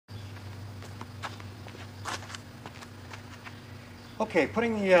Okay,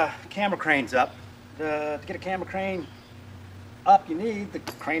 putting the camera cranes up. To get a camera crane up, you need the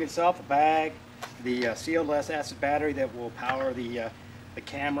crane itself, a bag, the sealed lead-acid battery that will power the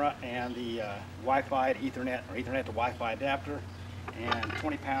camera, and the Wi-Fi to Ethernet or Ethernet to Wi-Fi adapter, and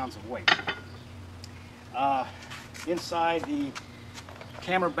 20 pounds of weight. Inside the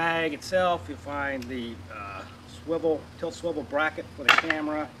camera bag itself, you'll find the tilt swivel bracket for the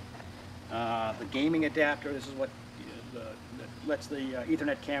camera, the gaming adapter. This is what that lets the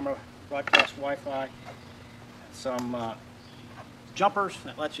Ethernet camera broadcast Wi-Fi. Some jumpers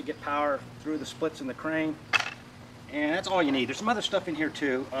that lets you get power through the splits in the crane, and that's all you need. There's some other stuff in here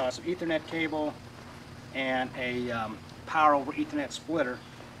too, some Ethernet cable and a power over Ethernet splitter.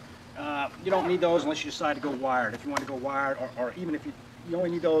 You don't need those unless you decide to go wired. If you want to go wired, or even if you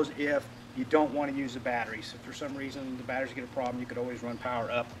only need those if you don't want to use the batteries. If for some reason the batteries get a problem, you could always run power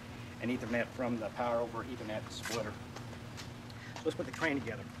up and Ethernet from the power over Ethernet splitter. So let's put the crane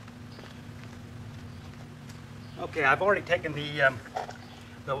together. Okay, I've already taken the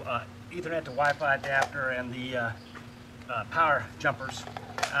Ethernet to Wi-Fi adapter and the power jumpers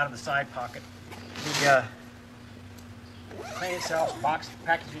out of the side pocket. The crane itself, box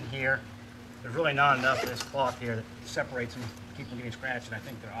packaged in here. There's really not enough of this cloth here that separates them, keep them getting scratched, and I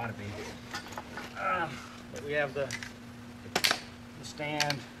think there ought to be. But we have the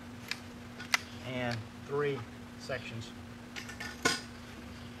stand and 3 sections.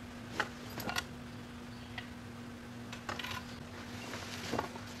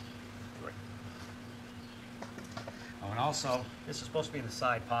 And also, this is supposed to be in the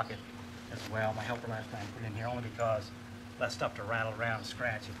side pocket as well. My helper last time put it in here only because less stuff to rattle around and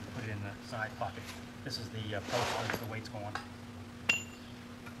scratch if you put it in the side pocket. This is the post where the weight's going.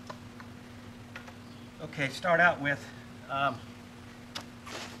 Okay, start out with,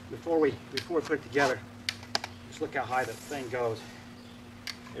 before we put it together, just look how high the thing goes.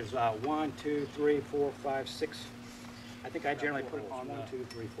 There's 1, 2, 3, 4, 5, 6. I think I generally put it on 1, 2,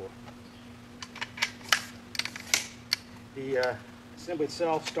 3, 4. The assembly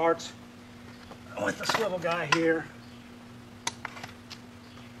itself starts with the swivel guy here,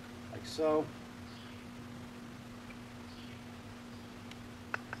 like so.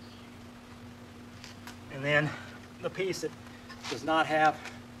 And then the piece that does not have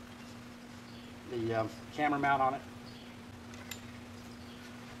the camera mount on it.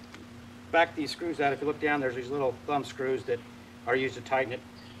 Back these screws out, if you look down, there's these little thumb screws that are used to tighten it.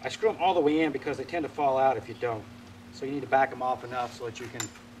 I screw them all the way in because they tend to fall out if you don't. So you need to back them off enough so that you can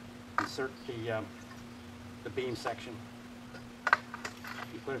insert the beam section.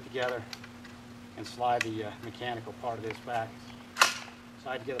 You put it together and slide the mechanical part of this back.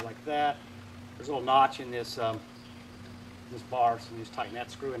 Slide together like that. There's a little notch in this this bar, so you just tighten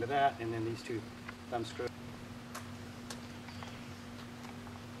that screw into that, and then these 2 thumb screws.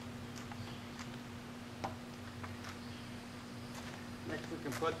 Next we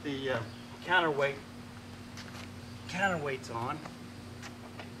can put the counterweights on.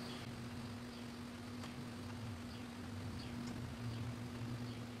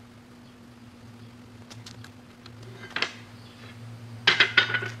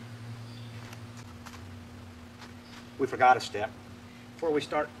 We forgot a step. Before we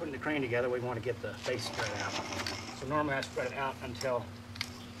start putting the crane together, we want to get the base spread out. So normally I spread it out until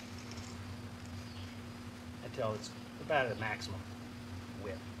it's about at the maximum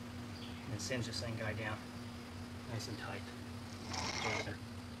width. And then cinch this thing guy down nice and tight.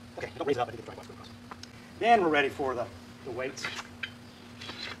 Okay, don't raise it up, I didn't get the right across. Then we're ready for the weights.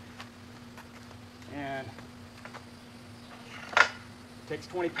 And it takes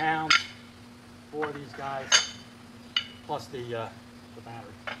 20 pounds for these guys, plus the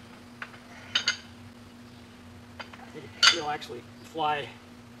battery. It'll actually fly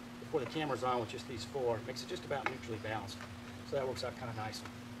before the camera's on with just these 4. It makes it just about neutrally balanced. So that works out kind of nicely.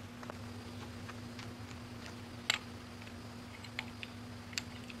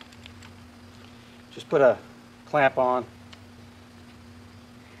 Just put a clamp on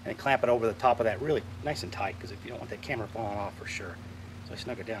and clamp it over the top of that really nice and tight, because if you don't want that camera falling off for sure. So I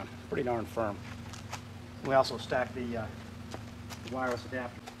snug it down pretty darn firm. We also stack the wireless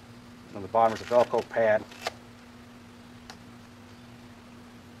adapter. On the bottom is a Velcro pad.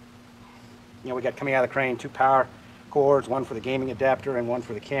 You know, we got coming out of the crane 2 power cords, 1 for the gaming adapter and 1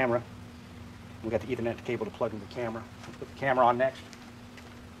 for the camera. We got the Ethernet cable to plug into the camera. Let's put the camera on next.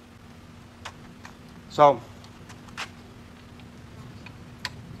 So,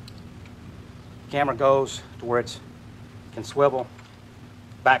 the camera goes to where it can swivel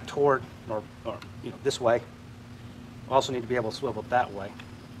back toward, or this way. We also need to be able to swivel it that way,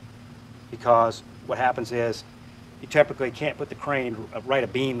 because what happens is you typically can't put the crane right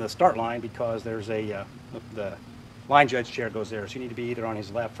abeam the start line because there's the line judge chair goes there, so you need to be either on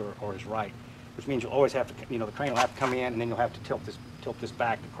his left or his right, which means you'll always have to, the crane will have to come in, and then you'll have to tilt this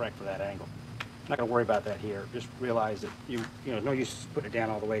back to correct for that angle. I'm not going to worry about that here. Just realize that no use putting it down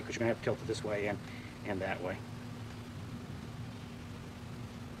all the way because you're going to have to tilt it this way and that way.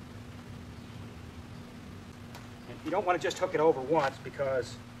 And you don't want to just hook it over once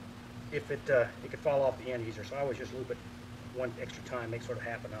because if it could fall off the end easier. So I always just loop it one extra time, make sort of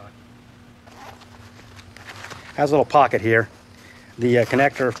half a knot. Has a little pocket here. The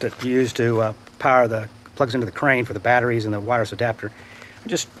connector that you use to power plugs into the crane for the batteries and the wireless adapter. I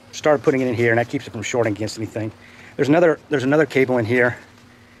just started putting it in here, and that keeps it from shorting against anything. There's another cable in here.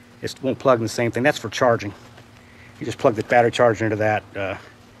 It won't plug in the same thing. That's for charging. You just plug the battery charger into that. I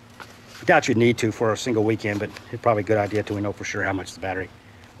doubt you'd need to for a single weekend, but it's probably a good idea till we know for sure how much the battery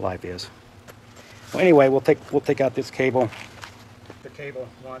life is. Well, anyway, we'll take out this cable, the cable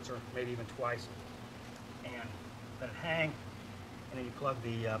once or maybe even twice, and let it hang. And then you plug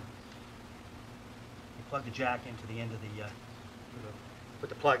the jack into the end of put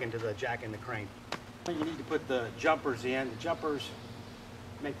the plug into the jack in the crane. You need to put the jumpers in. The jumpers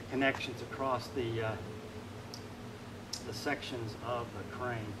make the connections across the sections of the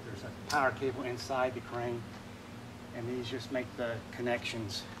crane. There's a power cable inside the crane, and these just make the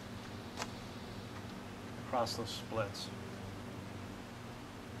connections across those splits.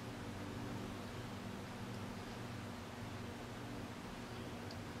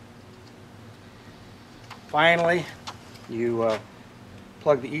 Finally, you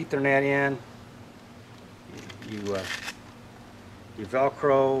plug the Ethernet in, you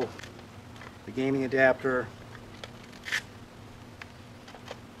Velcro the gaming adapter,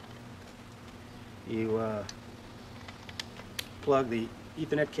 you plug the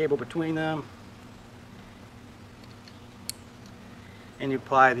Ethernet cable between them, and you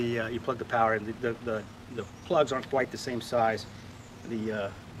apply you plug the power in. The plugs aren't quite the same size.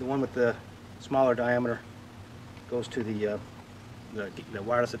 The one with the smaller diameter goes to the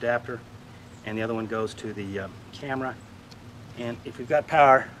wireless adapter, and the other one goes to the camera. And if you've got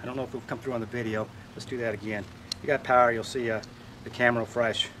power, I don't know if it'll come through on the video, let's do that again. If you got power, you'll see the camera will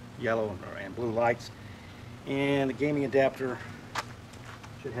flash yellow and blue lights, and the gaming adapter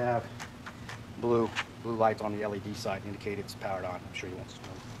should have blue lights on the LED side to indicate it's powered on. I'm sure you won't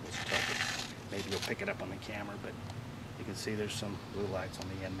tell, but maybe you'll pick it up on the camera, but you can see there's some blue lights on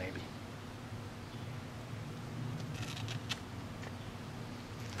the end maybe.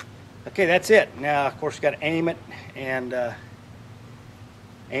 Okay, that's it. Now, of course, you got to aim it and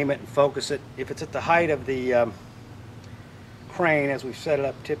focus it. If it's at the height of the crane, as we've set it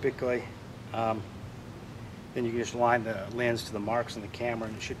up typically, then you can just line the lens to the marks on the camera,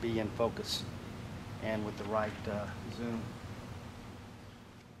 and it should be in focus and with the right zoom.